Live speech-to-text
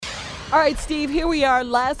All right, Steve, here we are,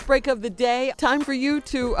 last break of the day. Time for you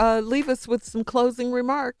to leave us with some closing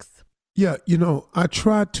remarks. Yeah, I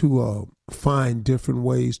try to find different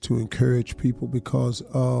ways to encourage people because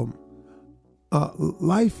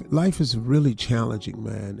life is really challenging,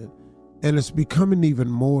 man, and it's becoming even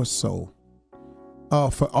more so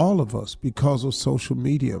for all of us because of social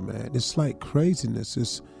media, man. It's like craziness.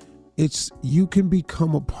 It's you can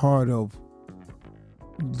become a part of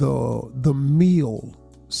the meal,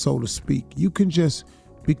 so to speak. You can just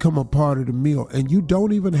become a part of the meal, and you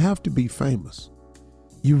don't even have to be famous.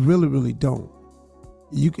 You really, really don't.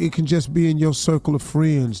 It can just be in your circle of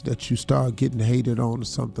friends that you start getting hated on or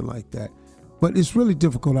something like that. But it's really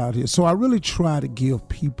difficult out here. So I really try to give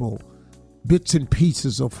people bits and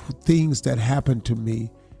pieces of things that happened to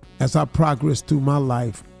me as I progress through my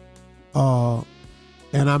life. And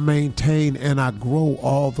I maintain and I grow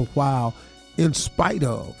all the while in spite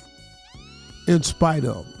of.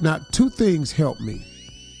 Now, two things help me.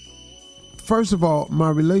 First of all, my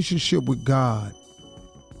relationship with God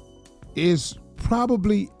is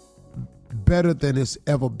probably better than it's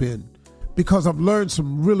ever been because I've learned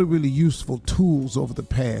some really, really useful tools over the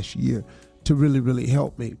past year to really, really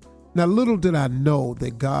help me. Now, little did I know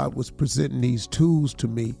that God was presenting these tools to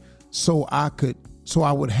me so I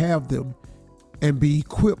would have them and be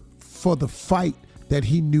equipped for the fight that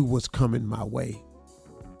he knew was coming my way.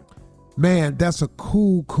 Man, that's a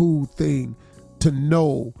cool thing to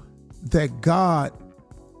know that God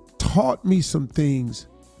taught me some things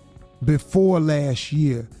before last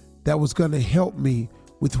year that was going to help me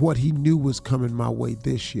with what he knew was coming my way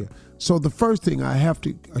this year. So the first thing I have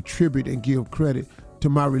to attribute and give credit to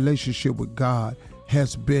my relationship with God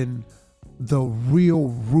has been the real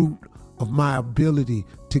root of my ability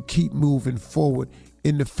to keep moving forward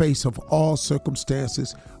in the face of all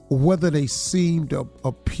circumstances, whether they seemed or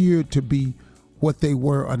appeared to be what they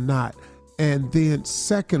were or not. And then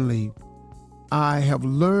secondly, I have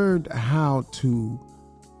learned how to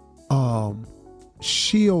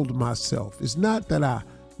shield myself. It's not that I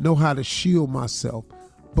know how to shield myself,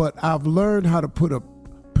 but I've learned how to put a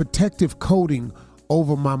protective coating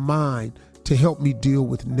over my mind to help me deal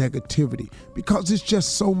with negativity because there's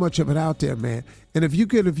just so much of it out there, man. And if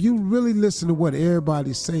you really listen to what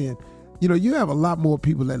everybody's saying, you have a lot more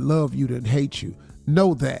people that love you than hate you.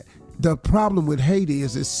 Know that. The problem with hate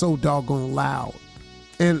is it's so doggone loud.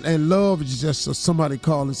 And love is just somebody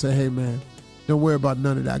call and say, hey, man, don't worry about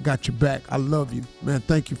none of that. I got your back. I love you. Man,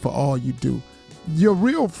 thank you for all you do. Your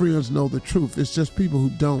real friends know the truth. It's just people who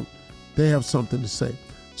don't. They have something to say.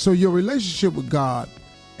 So your relationship with God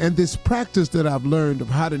and this practice that I've learned of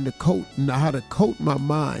how to coat my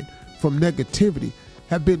mind from negativity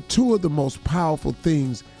have been two of the most powerful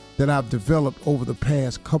things that I've developed over the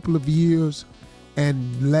past couple of years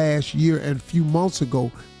and last year and a few months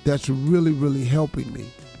ago that's really, really helping me.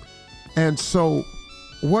 And so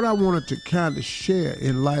what I wanted to kind of share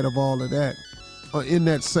in light of all of that, in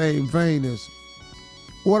that same vein, is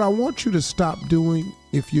what I want you to stop doing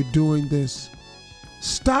if you're doing this.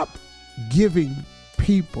 Stop giving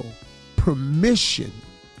people permission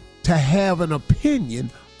to have an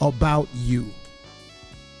opinion about you.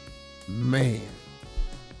 Man.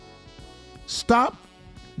 Stop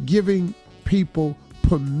giving people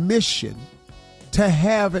permission to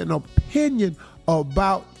have an opinion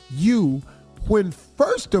about you when,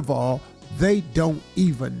 first of all, they don't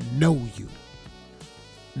even know you.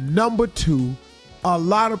 Number two, a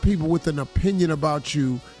lot of people with an opinion about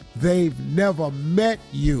you, they've never met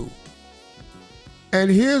you.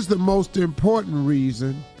 And here's the most important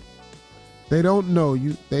reason. They don't know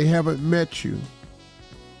you. They haven't met you.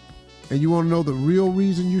 And you want to know the real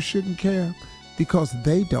reason you shouldn't care? Because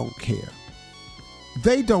they don't care.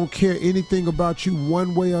 They don't care anything about you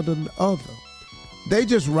one way or the other. They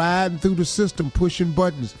just riding through the system pushing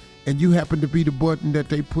buttons, and you happen to be the button that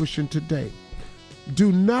they pushing today.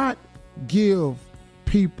 Do not give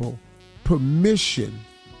people permission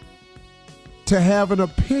to have an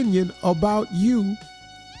opinion about you,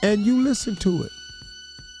 and you listen to it.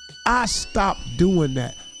 I stopped doing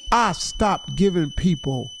that. I stopped giving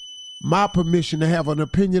people my permission to have an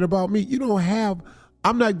opinion about me.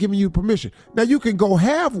 I'm not giving you permission. Now you can go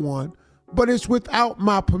have one, but it's without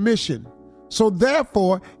my permission. So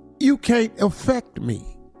therefore, you can't affect me.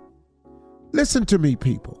 Listen to me,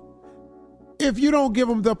 people. If you don't give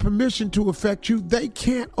them the permission to affect you, they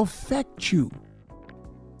can't affect you.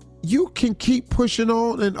 You can keep pushing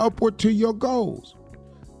on and upward to your goals.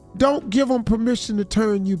 Don't give them permission to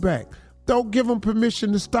turn you back. Don't give them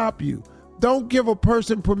permission to stop you. Don't give a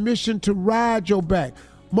person permission to ride your back.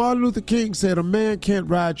 Martin Luther King said a man can't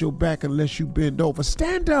ride your back unless you bend over.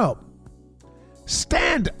 Stand up.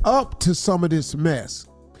 Stand up to some of this mess.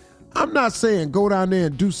 I'm not saying go down there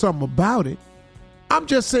and do something about it. I'm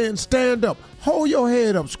just saying stand up. Hold your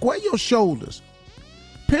head up. Square your shoulders.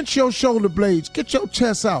 Pinch your shoulder blades. Get your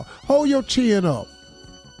chest out. Hold your chin up.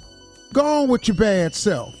 Go on with your bad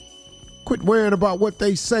self. Quit worrying about what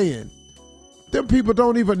they saying. Them people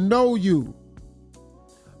don't even know you.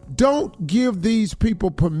 Don't give these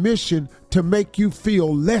people permission to make you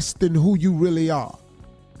feel less than who you really are.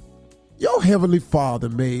 Your Heavenly Father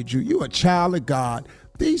made you. You're a child of God.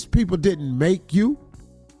 These people didn't make you.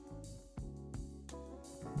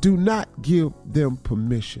 Do not give them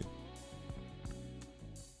permission.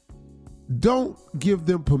 Don't give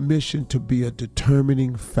them permission to be a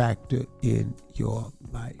determining factor in your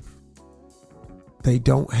life. They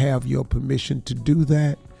don't have your permission to do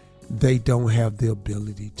that. They don't have the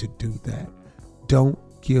ability to do that. Don't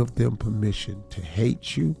give them permission to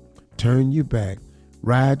hate you, turn you back,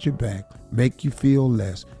 ride your back, make you feel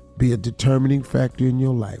less, be a determining factor in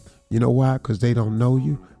your life. You know why? Because they don't know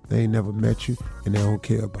you, they ain't never met you, and they don't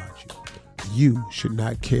care about you. You should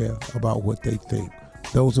not care about what they think.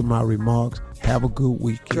 Those are my remarks. Have a good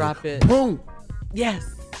weekend. Drop it. Boom. Yes.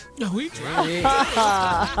 No, we drop it.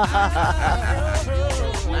 Wow.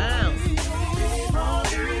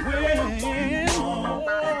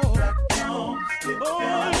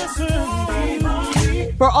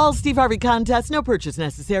 For all Steve Harvey contests, no purchase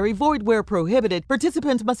necessary, void where prohibited.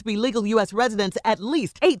 Participants must be legal U.S. residents at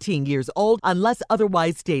least 18 years old unless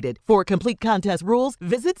otherwise stated. For complete contest rules,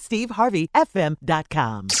 visit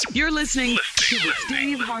SteveHarveyFM.com. You're listening to the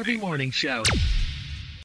Steve Harvey Morning Show.